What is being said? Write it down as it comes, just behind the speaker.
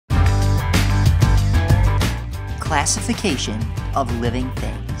Classification of living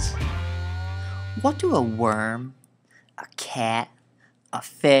things. What do a worm, a cat, a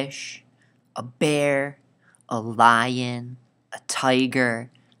fish, a bear, a lion, a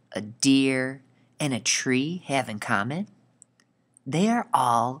tiger, a deer, and a tree have in common? They are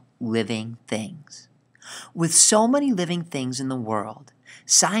all living things. With so many living things in the world,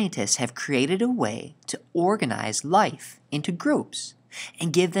 scientists have created a way to organize life into groups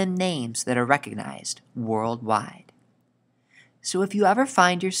and give them names that are recognized worldwide. So if you ever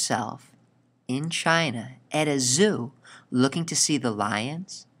find yourself in China at a zoo looking to see the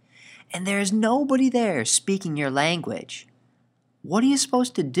lions, and there is nobody there speaking your language, what are you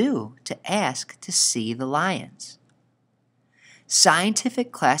supposed to do to ask to see the lions?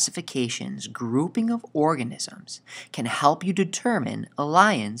 Scientific classification's grouping of organisms can help you determine a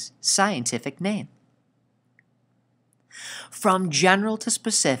lion's scientific name. From general to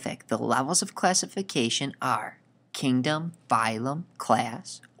specific, the levels of classification are kingdom, phylum,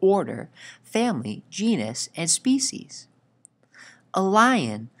 class, order, family, genus, and species. A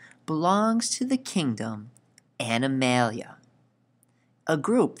lion belongs to the kingdom Animalia, a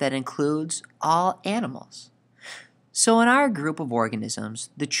group that includes all animals. So in our group of organisms,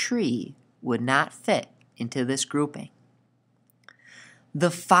 the tree would not fit into this grouping. The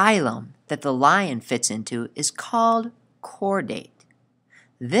phylum that the lion fits into is called chordate.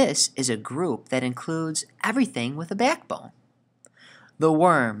 This is a group that includes everything with a backbone. The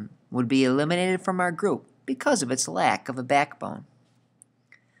worm would be eliminated from our group because of its lack of a backbone.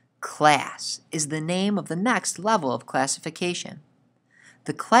 Class is the name of the next level of classification.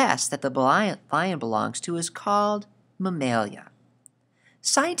 The class that the lion belongs to is called Mammalia.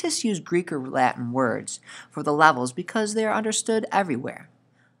 Scientists use Greek or Latin words for the levels because they are understood everywhere.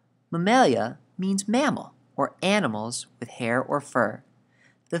 Mammalia means mammal, or animals with hair or fur.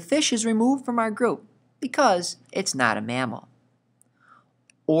 The fish is removed from our group because it's not a mammal.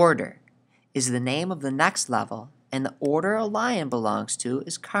 Order is the name of the next level, and the order a lion belongs to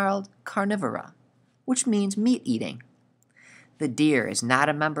is called Carnivora, which means meat eating. The deer is not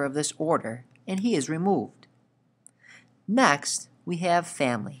a member of this order, and he is removed. Next, we have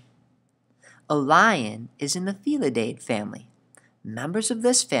family. A lion is in the Felidae family. Members of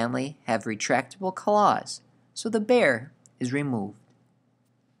this family have retractable claws, so the bear is removed.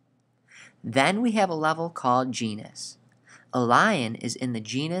 Then we have a level called genus. A lion is in the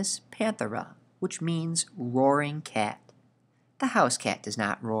genus Panthera, which means roaring cat. The house cat does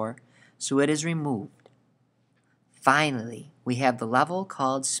not roar, so it is removed. Finally, we have the level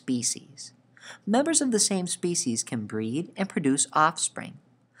called species. Members of the same species can breed and produce offspring.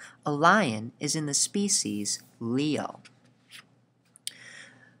 A lion is in the species Leo.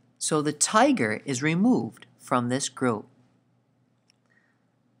 So the tiger is removed from this group.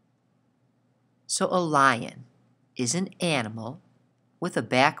 So a lion is an animal with a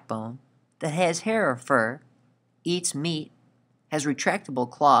backbone that has hair or fur, eats meat, has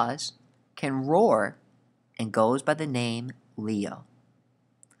retractable claws, can roar, and goes by the name Leo.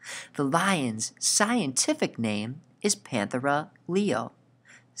 The lion's scientific name is Panthera leo.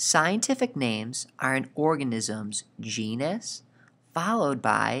 Scientific names are an organism's genus followed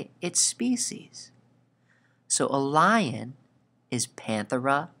by its species. So a lion is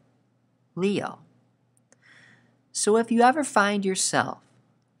Panthera leo. So if you ever find yourself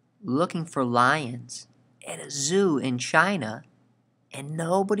looking for lions at a zoo in China and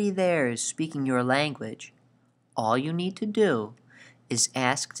nobody there is speaking your language, all you need to do is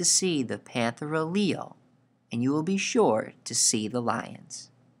ask to see the Panthera leo, and you will be sure to see the lions.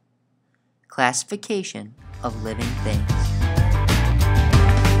 Classification of living things.